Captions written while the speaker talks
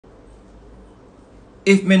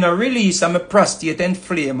If me no release and my prostate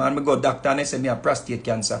inflame and me go doctor and they say me have prostate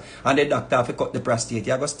cancer and the doctor have to cut the prostate,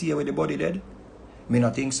 you go stay with the body dead? Me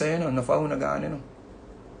not think so, you know. Enough of you gone, you know.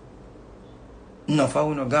 Enough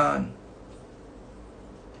of you gone.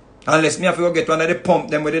 Unless me have to go get one of the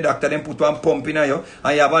pump them with the doctor then put one pump in you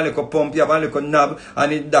and you have a little pump, you have a little knob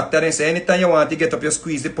and the doctor then say anytime you want to get up you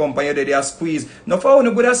squeeze the pump and you're there squeeze. Now for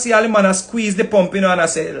you go to see all the man and squeeze the pump you know and I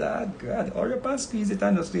say, Lord God, hurry up and squeeze it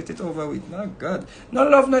and just get it over with. Lord God. No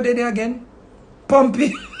love no day again.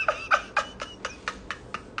 Pumpy.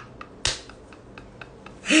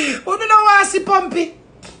 Who do not want to see Pumpy?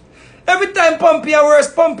 Every time Pumpy and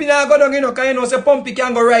worse Pumpy now go down, you know, because you know say Pumpy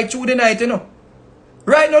can go right through the night, you know.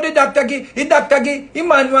 Right now the doctor give, the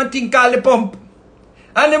man one thing called the pump.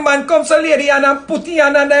 And the man comes so lady and put in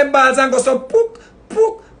hand on them balls and go so pook,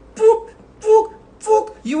 pook, pook, pook,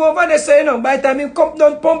 pook. You over there say, you know, by the time you come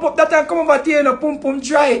down pump up that and come over here, you know, pump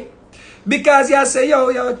dry. Because you say,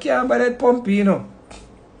 yo, can't buy that pump, you know.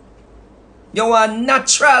 You want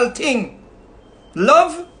natural thing.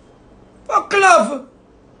 Love? Fuck love.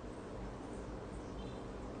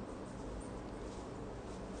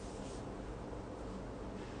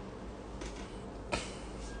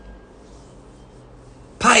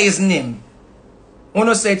 Poison him.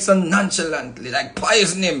 Uno say it so nonchalantly, like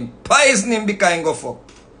poison him because he go fuck.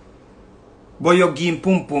 But you give him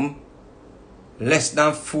pum pum less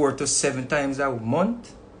than 4 to 7 times a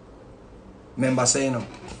month. Remember saying no.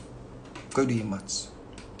 Go do your maths.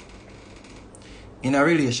 In a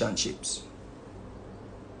relationships,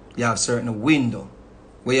 you have certain window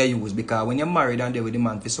where you use because when you're married and there with the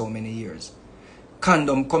man for so many years,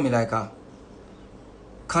 condom coming like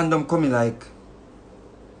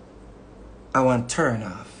I want turn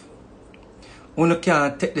off. Uno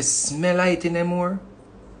can't take the smell of it anymore.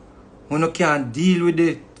 Uno can't deal with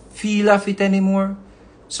the feel of it anymore.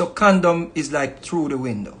 So condom is like through the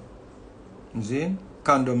window. You see?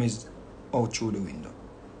 Condom is out through the window.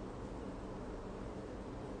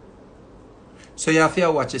 So you have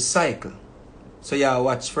to watch a cycle. So you have to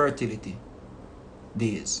watch fertility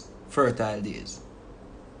days. Fertile days.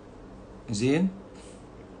 You see?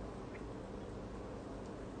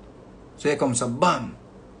 So here comes a bam.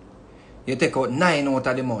 You take out 9 out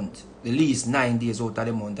of the month. The least 9 days out of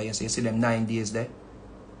the month. And you see them 9 days there.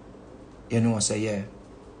 You know say yeah.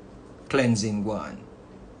 Cleansing go on.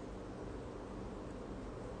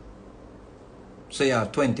 So you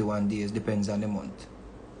have 21 days. Depends on the month.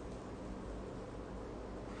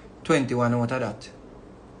 21 out of that.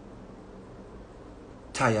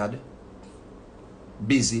 Tired.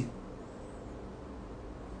 Busy.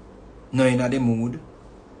 Not in the mood.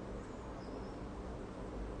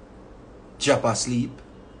 Drop asleep.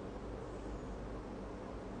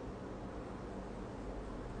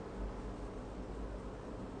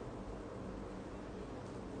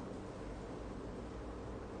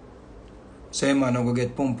 So a man go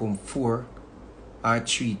get pum pum 4 or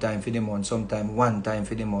 3 times for the month, sometimes 1 time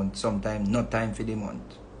for the month, sometimes not time for the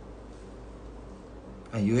month.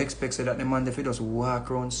 And you expect so that the man if he just walk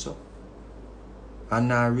around so and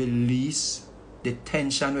now release the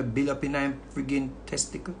tension we build up in him friggin'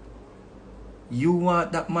 testicle. You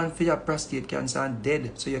want that man for your prostate cancer and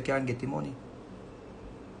dead so you can get the money.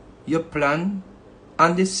 Your plan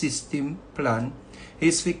and the system plan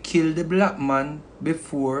is to kill the black man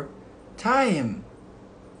before time.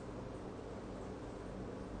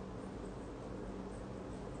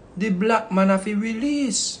 The black man have to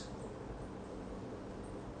release.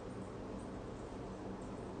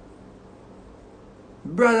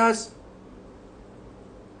 Brothers,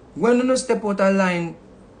 when you step out of line,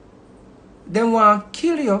 they want to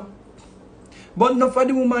kill you. But not for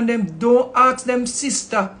the woman, them don't ask them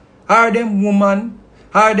sister, are them woman,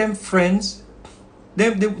 are them friends,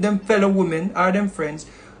 them fellow women, are them friends.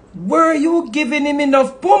 Were you giving him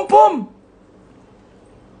enough pum pum?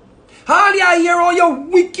 All you hear how you're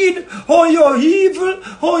wicked, how you're evil,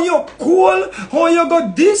 how you're cool, how you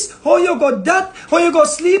got this, how you got that, how you go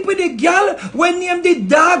sleep with the girl when name the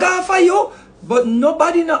dog off of you. But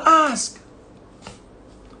nobody no ask.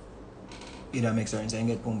 It don't make sense and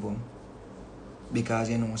get pum pum. Because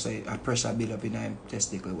you know say a pressure build up in a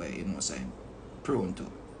testicle where you know say prone to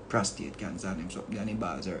prostate cancer and them something and the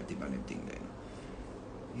balls hurt him and them thing there.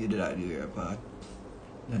 You did that do your part.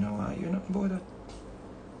 You know why you're not about that.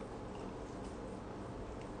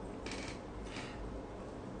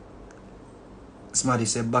 Somebody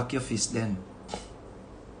say back your fist then.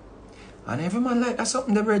 And every man like that's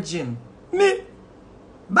something the bread gym. Me?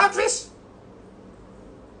 Back fist?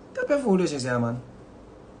 That be foolish, you say, man.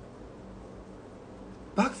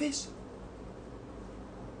 Back fist?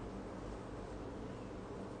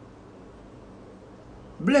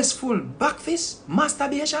 Blissful backfist,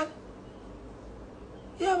 masturbation.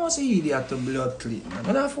 Yeah, must be idiot to blood clean, man.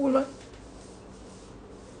 I'm not a fool, man.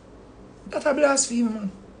 That's a blasphemy,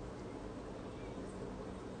 man.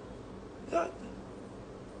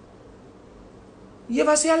 You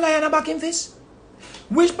ever see a lion back in fist?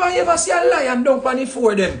 Which part you ever see a lion down on it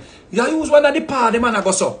for them? You use one of the paw, the man a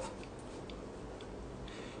go suck.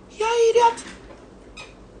 You idiot.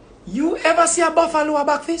 You ever see a buffalo a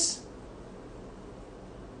back fist?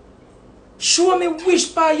 Show me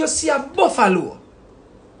which part you see a buffalo.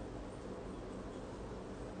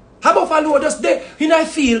 A buffalo just there in a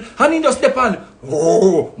field and he just depend.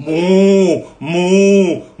 Oh, moo,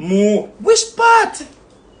 moo, moo. Which part?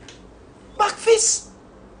 Back fist.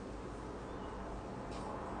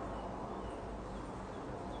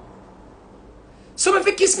 So if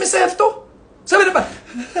I kiss myself too. So if I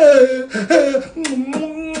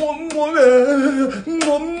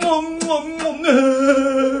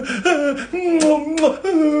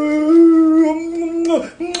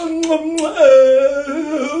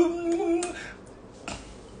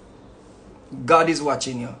God is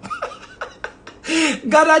watching you.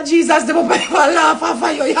 God and Jesus, the Papa laugh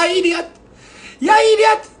for you. You idiot. You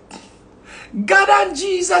idiot. God and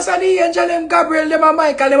Jesus and the angel and Gabriel, them and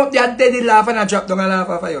Michael, them up there dead laugh and I drop down and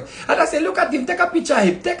laugh for you. And I say, look at him, take a picture of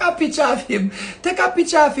him, take a picture of him, take a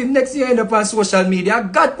picture of him. Next year end up on social media.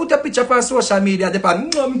 God put a picture on social media.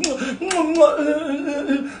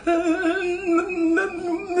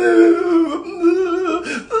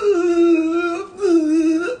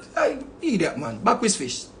 Idiot, man. Back with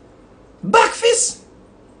fish. Back fish.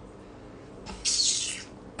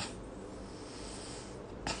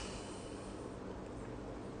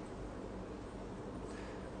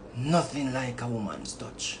 Nothing like a woman's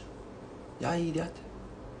touch. You idiot.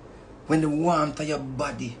 When the warmth of your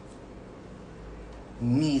body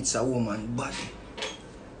meets a woman's body,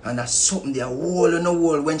 and that's something they are hole in the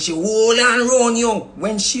wall. When she hold and run you,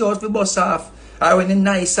 when she out to bust off, or when the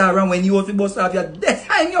nice around, when you out to bust off, you're dead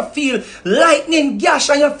and you feel lightning gash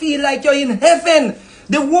and you feel like you're in heaven.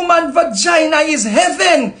 The woman vagina is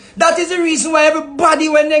heaven. That is the reason why everybody,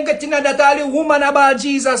 when they get in that, all the woman about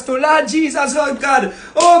Jesus to Lord Jesus, oh God,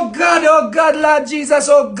 oh God, oh God, Lord Jesus,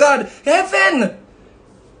 oh God, heaven.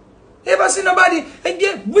 Ever see nobody?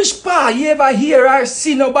 Which part you ever hear or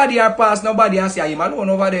see nobody or pass nobody and say, I'm alone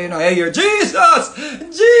over there, you know, I hear Jesus,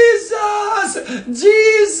 Jesus,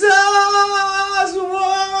 Jesus,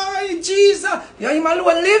 why, Jesus? Yeah, him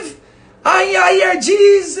alone live? I hear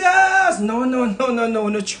Jesus. No.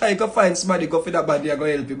 No, try to find somebody, go for that body, I go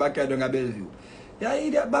help you back here down at Bellevue. Yeah,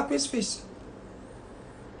 idiot, back with his fish.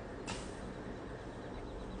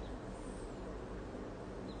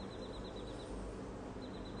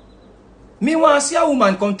 Me want to see a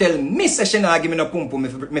woman come tell me say she not give me no pum pum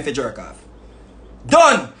me fi jerk off.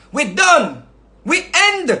 Done. We done. We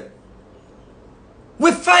end.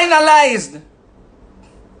 We finalized.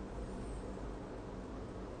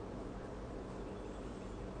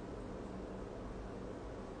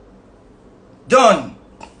 Done.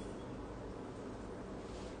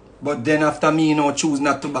 But then after me, you know, choose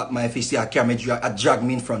not to back my fist, I carry me, drag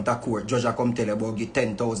me in front of court. Judge I come tell you about get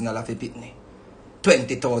 $10,000 for pitney.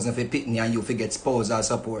 20,000 for pitney and you forget spousal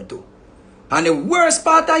support too. And the worst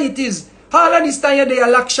part of it is, all of this time you there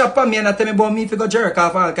lock shop on me and tell me about me if you go jerk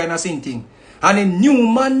off all kind of same thing. And the new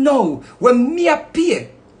man now, when me a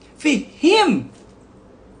pay for him,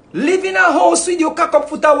 live in a house with you cock up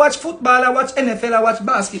foot and watch football, I watch NFL, I watch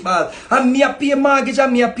basketball. And me a pay mortgage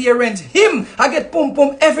and me a pay rent. Him, I get pum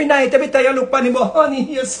pum every night. Every time you look on him, but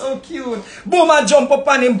honey, you're so cute. Boom, I jump up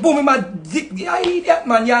on him. Boom, him a dick. You are idiot,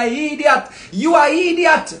 man. You are idiot. You are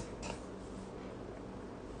idiot.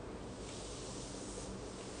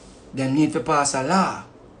 Them need to pass a law.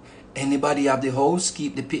 Anybody have the house,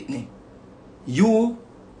 keep the pitney. You,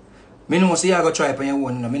 me know say I go try upon your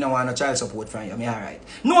own. Me no want no child support from you. Me alright.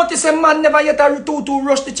 Notice a man never yet a to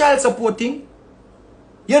rush the child support thing.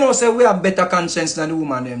 You know say we have better conscience than the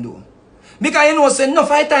woman them do. Because you know say enough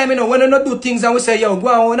time you know when you not do things and we say yo go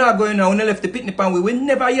on we not going now when you left the pitney pan we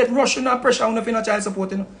never yet rush you no pressure on no child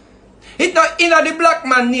support you know. It not in the black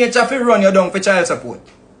man nature to run you down for child support.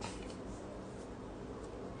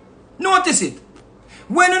 Notice it.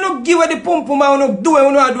 When you don't give her the pum pum and you don't do it,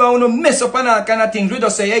 you don't mess up and all kind of things, we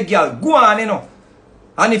just say, hey girl, go on, you know.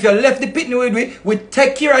 And if you left the pitney with we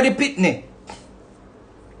take care of the pitney.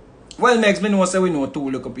 Well, makes me know say we know two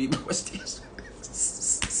little people.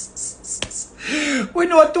 We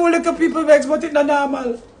know two little people makes, but it's not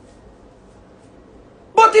normal.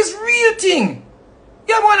 But it's real thing.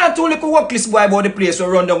 You have one or two little workless boy about the place who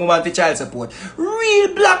run down woman for child support.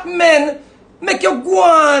 Real black men make you go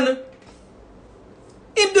on.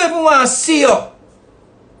 Him don't even want to see you.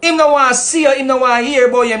 Him no want to see you. Him no want to hear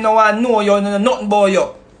about you. Him no want to know you. No nothing about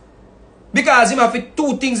you. Because him have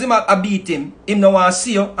two things him have beat him. Him no want to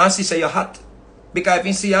see you and see say you're hot. Because if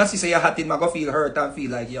he see you and see say you're hot, him go feel hurt and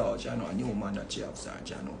feel like, yo, Jano, a new man that you have, sir,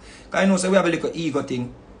 Jano. Because I know say we have a little ego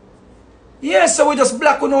thing. Yes, so we just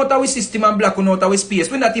black on out our system and black on out our space.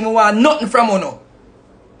 We not even want nothing from you.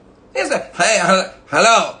 He say, hey,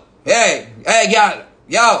 hello, hey, girl,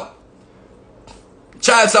 yo.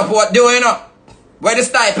 Child support doing, you know? Where the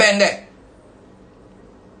stipend there?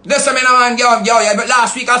 Listen, me no man, yo, yeah, but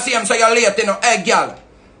last week I see him, so you're late, you know. Hey, girl.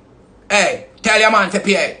 Hey, tell your man to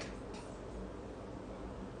pay it.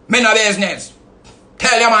 Me no business.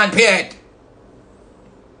 Tell your man pay it.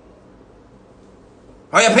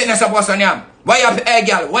 Why you pitness up what's on him? Why you, hey,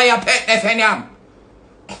 girl, why you pitness on him?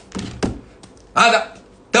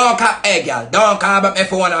 Don't call, hey, girl, don't call up my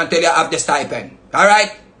phone until you have the stipend.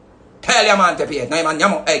 Alright? Tell your man to pay it. No, man,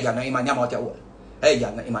 yam out, hey, girl, no, man, yam out your hole. Hey,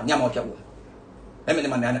 girl, no, man, yam out your hole. Let me the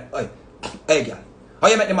man, hey, girl. How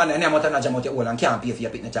you make the man yam out and jam out your hole and can't pay for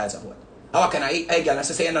your pitness child support? How can I eat, hey, girl, and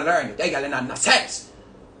say you don't learn it? Hey, girl, you not no sense.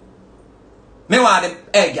 Me want the,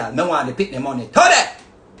 hey, girl, me want the pitness money. To that!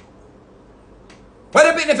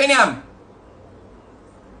 What the pitness for him?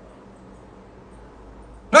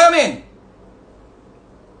 Know what I mean?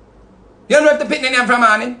 You know if the pitness him from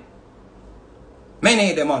morning? Me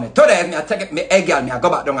need the money. Today, me I take it, me, hey girl, me I go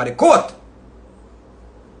back down at the court.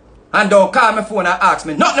 And don't call my phone and ask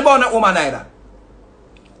me nothing about that woman either.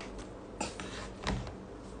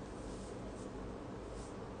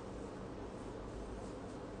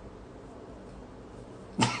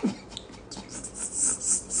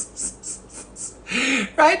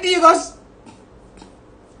 Right, Nigos?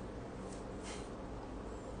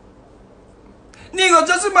 Nigos,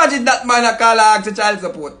 just imagine that man I call and ask the child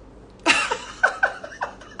support.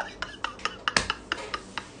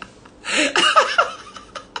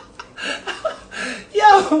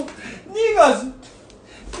 Yo, Niggas,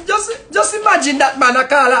 just imagine that man I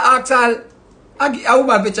call and ask a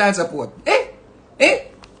woman for child support.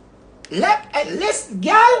 Listen,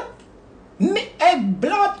 girl, me a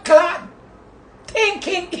blood clot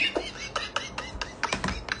thinking.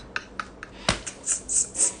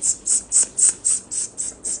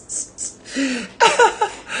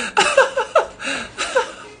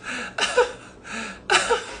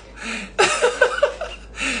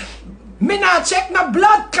 Me not check my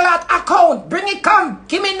blood clot account. Bring it come.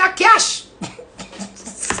 Give me the cash.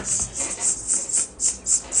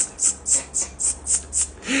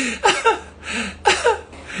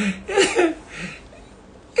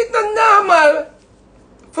 It's not normal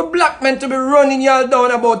for black men to be running y'all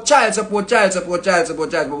down about child support. But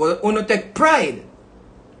you take pride.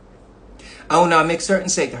 And you make certain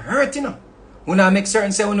say it hurt, you know. You make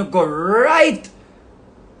certain say you go right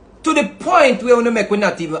to the point where we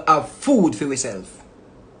not even have food for ourselves.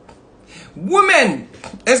 Women,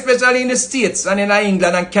 especially in the States and in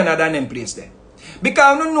England and Canada and them place there.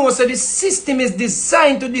 Because you know so the system is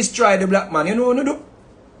designed to destroy the black man. You know what you do?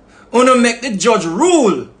 You make the judge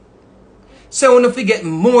rule. So you forget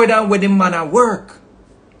more than where the man at work.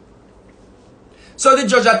 So the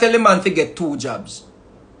judge tell the man to get 2 jobs.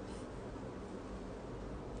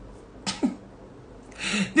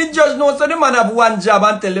 The judge knows so the man have 1 job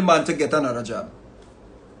and tell the man to get another job.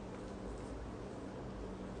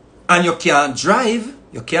 And you can't drive.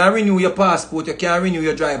 You can't renew your passport. You can't renew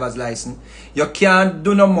your driver's license. You can't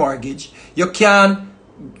do no mortgage. You can't...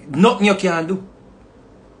 Nothing you can't do.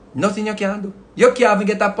 Nothing you can't do. You can't even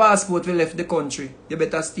get a passport to left the country. You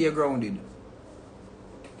better stay grounded.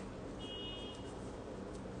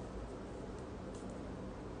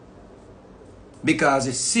 Because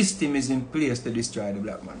the system is in place to destroy the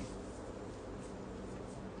black man.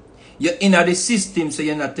 You're in the system, so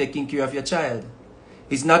you're not taking care of your child.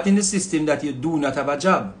 It's not in the system that you do not have a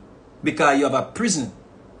job. Because you have a prison.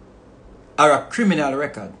 Or a criminal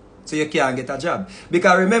record. So you can't get a job.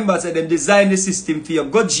 Because remember, so they design the system for you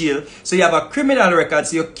go jail. So you have a criminal record,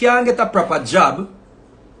 so you can't get a proper job.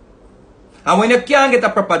 And when you can't get a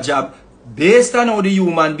proper job, based on how the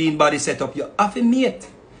human being body set up, you have a mate.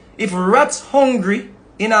 If rats hungry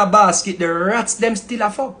in a basket, the rats them still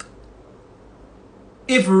a fuck.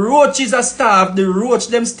 If roaches are starved, the roach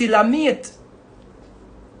them still a mate.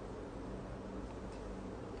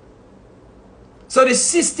 So the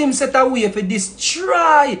system set a way for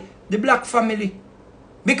destroy the black family.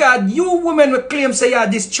 Because you women will claim say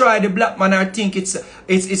you destroy the black man or think it's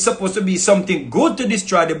supposed to be something good to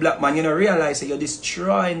destroy the black man. You don't realize that you're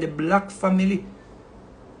destroying the black family.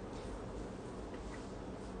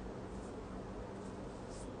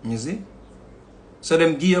 You see? So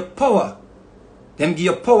them give you power Them give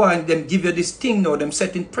you power and them give you this thing now. Them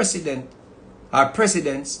setting precedent or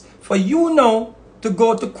precedents for you now to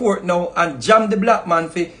go to court now and jam the black man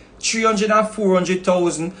for 300 and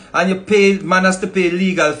 400,000 and you pay, man has to pay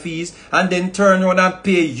legal fees and then turn around and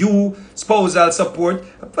pay you spousal support.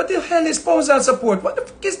 What the hell is spousal support? What the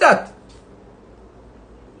fuck is that?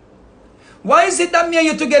 Why is it that me and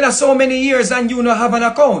you together so many years and you not have an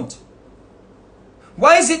account?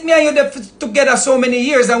 Why is it me and you together so many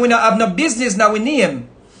years and we not have no business now we name?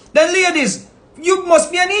 Then ladies, you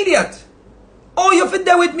must be an idiot. Oh, you've been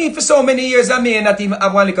there with me for so many years and me and not even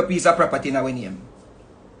have one little piece of property now we name.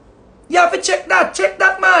 You have to check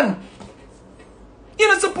that man.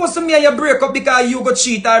 You're not supposed to me and you break up because you go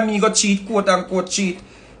cheat or me go cheat, quote unquote cheat.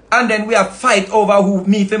 And then we have fight over who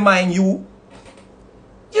me for mine you.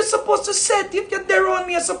 You're supposed to set, if you're there on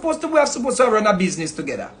me, we are supposed to run a business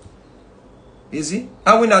together. You see?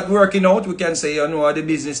 And we're not working out, we can say, you know, the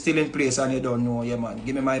business still in place and you don't know, yeah man,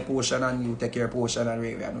 give me my portion and you take your portion and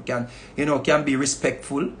you can, can be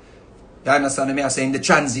respectful. You understand me? I say in the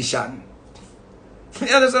transition. You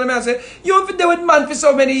understand me? I say, you've been there with man for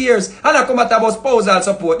so many years and I come at about spousal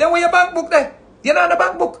support. Then where your bank book there? You're not on the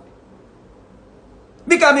bank book.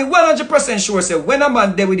 Because I'm 100% sure say when a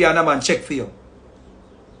man there with you and a man check for you,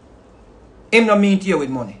 him not mean to you with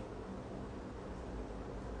money.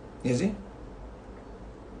 You see?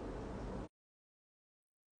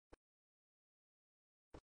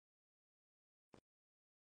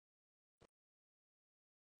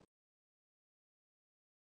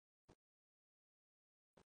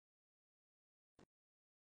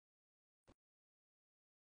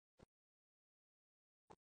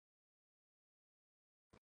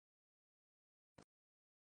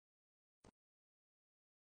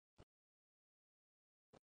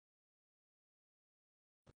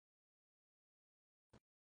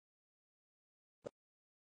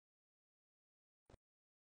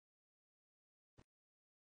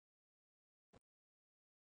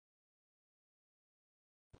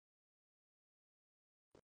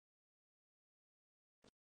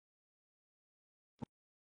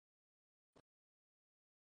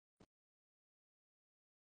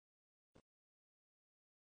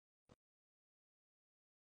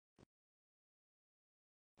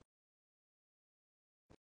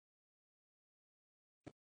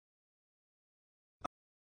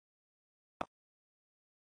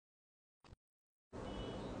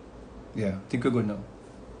 Yeah, think we're good now.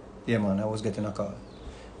 Yeah, man, I was getting a call.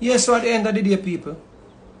 Yeah, so at the end of the day, people,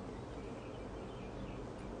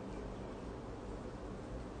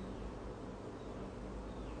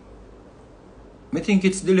 I think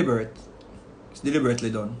it's deliberate. It's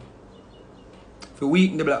deliberately done. To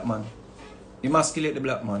weaken the black man, emasculate the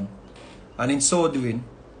black man, and in so doing,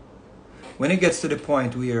 when it gets to the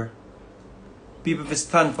point where people will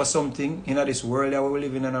stand for something in this world that we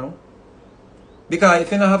live in now, because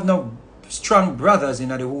if you don't have no strong brothers in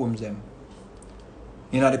the homes them,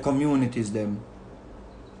 in the communities them,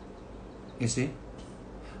 you see,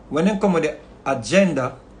 when they come with the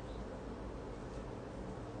agenda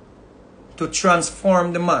to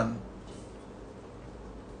transform the man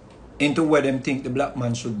into where them think the black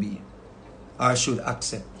man should be or should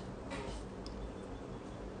accept,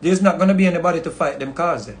 there's not going to be anybody to fight them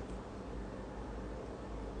cause there.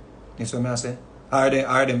 You see what I'm saying? Are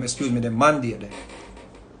them, excuse me, the mandate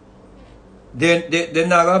there. They're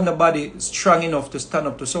not have nobody strong enough to stand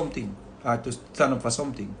up to something or to stand up for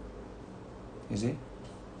something. You see?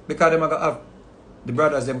 Because them are going to have the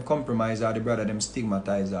brothers them compromise or the brother them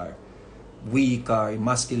stigmatize or weak or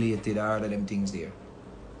emasculated or all of them things there.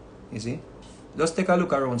 You see? Just take a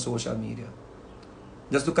look around social media.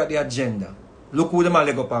 Just look at the agenda. Look who them are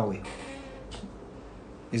leg up and way.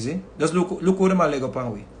 You see? Just look who them are leg up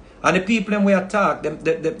and way. And the people them we attack, them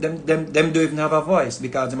don't even have a voice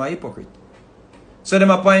because them are hypocrite. So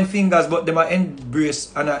them are point fingers, but them are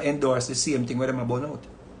embrace and endorse the same thing where them are born out.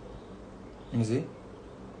 You see?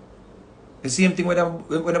 The same thing where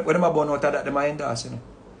them are born out that them are endorse, you know.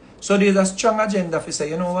 So there's a strong agenda for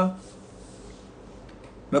say, you know what?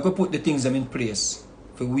 I could put the things them in place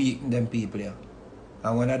for weaken them people here.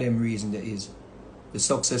 And one of them reasons there is the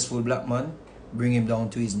successful black man bring him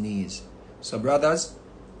down to his knees. So brothers,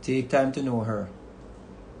 take time to know her.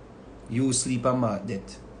 You sleep and mark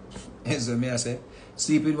that. So me I say,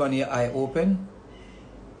 sleep with one your eye open.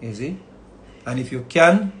 You see? And if you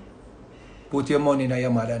can, put your money in your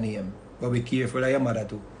mother's name. But be careful of your mother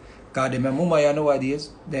too. Because them mama nowadays,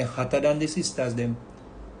 they're hotter than the sisters them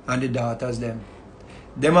and the daughters them.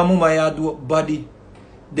 Them mama ya do up body.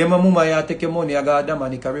 Them mama ya take your money, I got the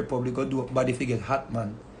Dominican Republic go do up body if you get hot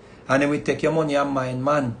man. And then we take your money and mine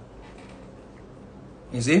man.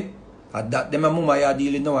 You see? And that them a mama ya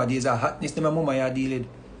dealing nowadays, a hotness them a mama ya dealing.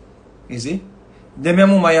 You see? Them a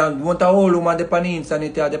mama ya want a whole woman de pan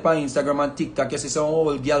internet, de pan Instagram and TikTok. You see some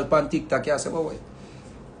old girl pan TikTok. You say, oh,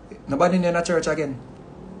 nobody in the church again.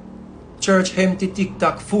 Church empty,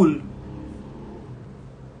 TikTok full.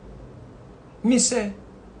 Me say,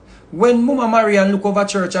 when Mama Marian look over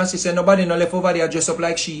church and she say nobody no left over there dress up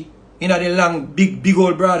like she, in the long, big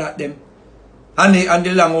old broad at them. And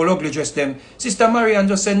the long old ugly dress them. Sister Marian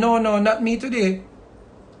just said, no, not me today.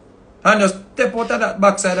 And just step out of that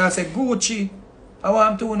backside and say, Gucci, I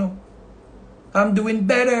want to know. I'm doing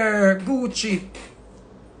better, Gucci.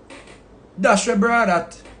 Dash your broad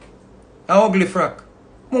at. An ugly frock.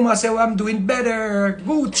 Mama say, well, I'm doing better,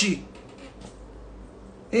 Gucci.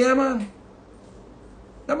 Yeah, man.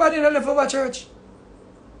 Nobody left over church.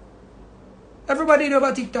 Everybody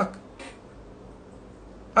over TikTok.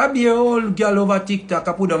 I be an old girl over TikTok.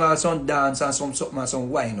 I put on some dance and some something and some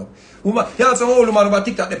wine up. Woman, you have some old woman over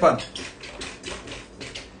TikTok, the pan.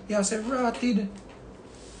 You say, rotted.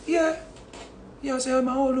 Yeah. You say,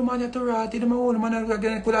 my old woman, you're too rotted. My old woman,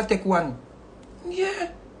 I could have take one.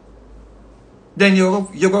 Yeah. Then you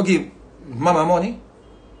go give mama money.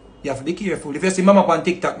 You have to be careful. If you see mama on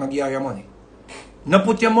TikTok, no give her your money. No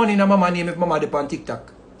put your money in mama name if mama on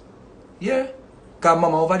TikTok. Yeah. Because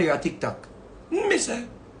mama over there at TikTok. Me say.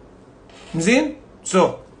 See?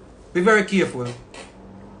 So, be very careful.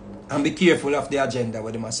 And be careful of the agenda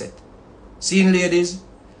what they must set. Seeing ladies.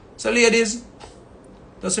 So ladies,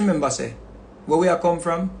 just remember say, where we are come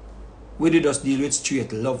from, we did just deal with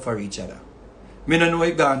straight love for each other. Me don't know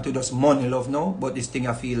it gone to just money love now, but this thing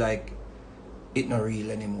I feel like it not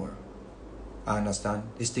real anymore. I understand?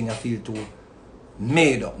 This thing I feel too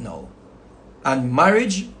made up now. And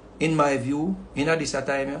marriage, in my view, in this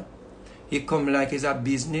time, yeah, it come like it's a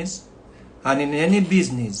business. And in any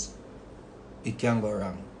business, it can go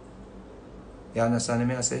wrong. You understand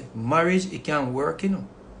me? I say, marriage, it can work, you know.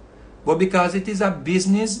 But because it is a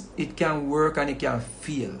business, it can work and it can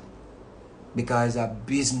fail. Because it's a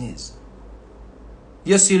business.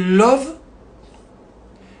 You see, love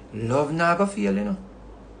not gonna fail, you know.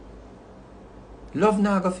 Love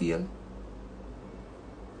not gonna fail.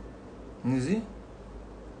 You see?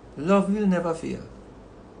 Love will never fail.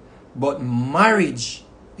 But marriage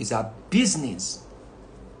is a business.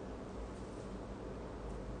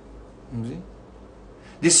 You see?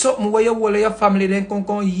 There's something where you hold your family, then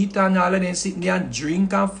come eat and all of them sitting there and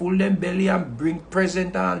drink and full them belly and bring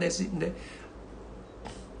present and all them sitting there.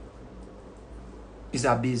 It's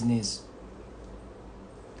a business.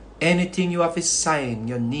 Anything you have to sign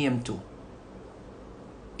your name to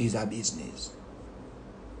is a business.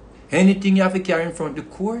 Anything you have to carry in front of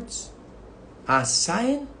the courts and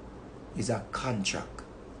sign is a contract.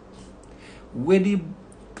 Where the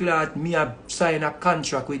glad me have sign a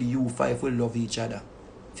contract with you five will love each other.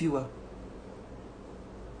 Fewer.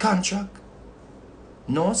 Contract.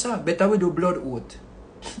 No sir, better we do blood oath.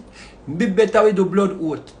 Be better we do blood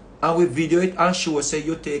oath. And we video it and show say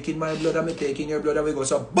you taking my blood and me taking your blood and we go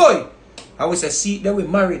so boy. And we say see then we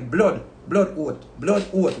married blood oath. Blood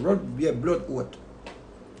oath. Yeah, blood oath.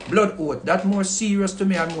 Blood oath. That's more serious to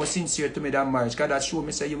me and more sincere to me than marriage. Because that show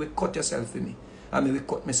me say you will cut yourself for me. And me will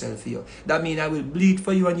cut myself for you. That means I will bleed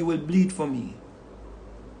for you and you will bleed for me.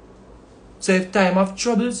 So if time of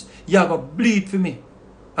troubles, you are going to bleed for me.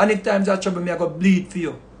 And if times of trouble, me I going to bleed for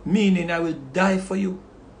you. Meaning I will die for you.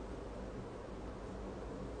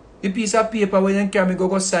 A piece of paper when you can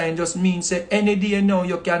go sign just means say any day now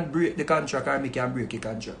you can break the contract or me can break the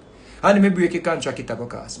contract. And if me break the contract, it will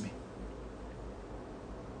cost me.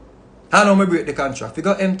 I know me break the contract. You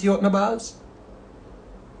go empty out my balls.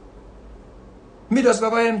 Me just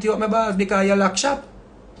go empty out my balls because you lock shop.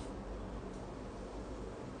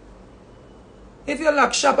 If you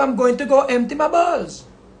lock shop, I'm going to go empty my balls.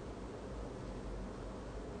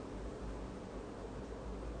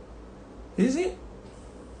 You see?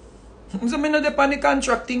 So me not depend on the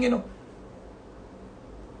contract thing, you know.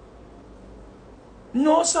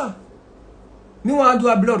 No, sir. Me want to do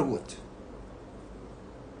a blood oath.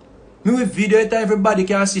 Me will video it and everybody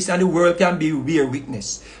can assist and the world can bear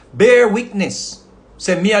witness. Bear witness.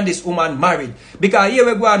 Say me and this woman married. Because here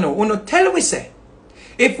we go now. We not tell we say.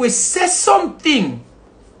 If we say something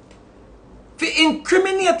to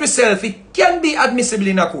incriminate ourselves, it can be admissible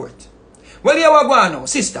in a court. Well, here we go now,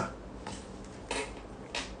 sister.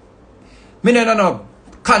 Me no no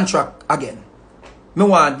contract again. Me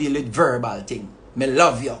want to deal with verbal thing. Me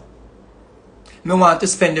love you. Me want to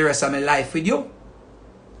spend the rest of my life with you.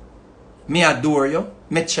 Me adore you.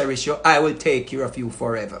 Me cherish you. I will take care of you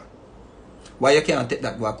forever. Why you can't take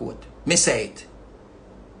that go a court? Me say it.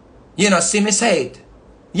 You know, see me say it.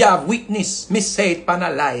 You have witness. Me say it pan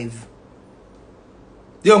alive.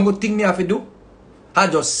 The only thing me have to do, I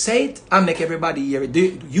just say it and make everybody hear it.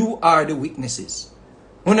 You are the witnesses.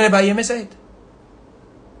 You never hear me say it?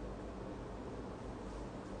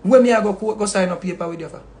 When me I go sign a paper with you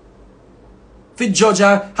for? For judge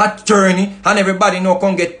a attorney and everybody now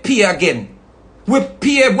can get pay again. We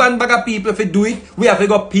pay one bag of people to do it. We have to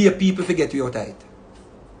go pay people to get you out of it.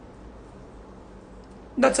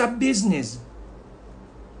 That's a business.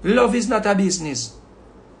 Love is not a business.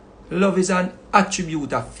 Love is an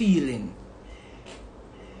attribute, a feeling.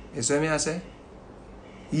 You see what I say?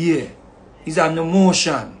 Yeah. It's an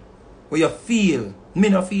emotion. Where you feel. Me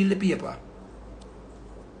not feel the paper.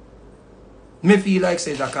 Me feel like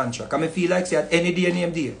say it's a contract. And me feel like say at any day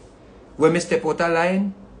name day. When me step out of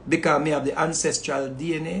line, because me have the ancestral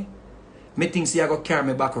DNA, me think say I go carry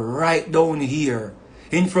me back right down here.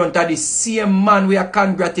 In front of the same man where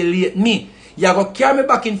congratulate me. You go carry me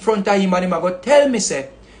back in front of him and him go tell me say,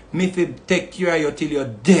 me fi take care of you till you're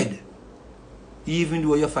dead. Even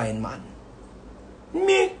though you find man.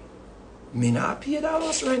 Me not pay that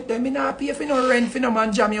house rent. Me not pay for no rent for no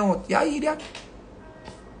man jam you out. You idiot?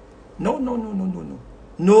 No. No.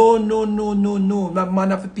 That man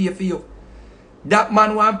have to pay for you. That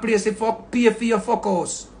man want place to fuck, pay for your fuck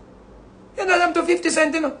house. You know them to 50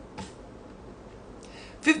 cents, you know?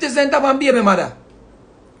 50 cents of one baby mother.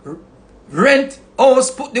 Rent house,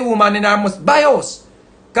 put the woman in her must buy house.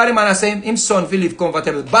 Because the man say him son will live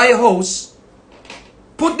comfortable. Buy a house.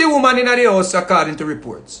 Put the woman in the house according to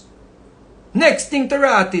reports. Next thing to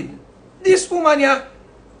rot it. This woman here,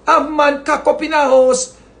 a man cock up in a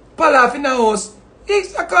house, pal off in a house.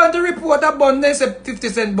 It's according to report a bun, they say 50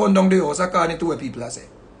 cents bun down the house according to what people say.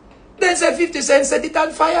 Then say 50 cents set it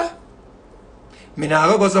on fire. Me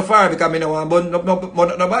not go so far because me no want burn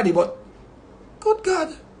nobody, but good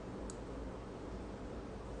God.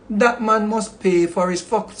 That man must pay for his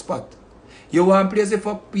fuck spot. You want place the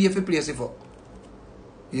fuck, pay for place the fuck.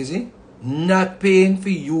 You see? Not paying for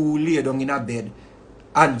you lay down in a bed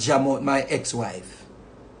and jam out my ex-wife.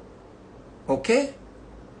 Okay?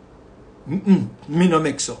 Me no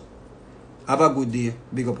make so. Have a good day.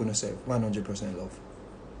 Big up on yourself. 100% love.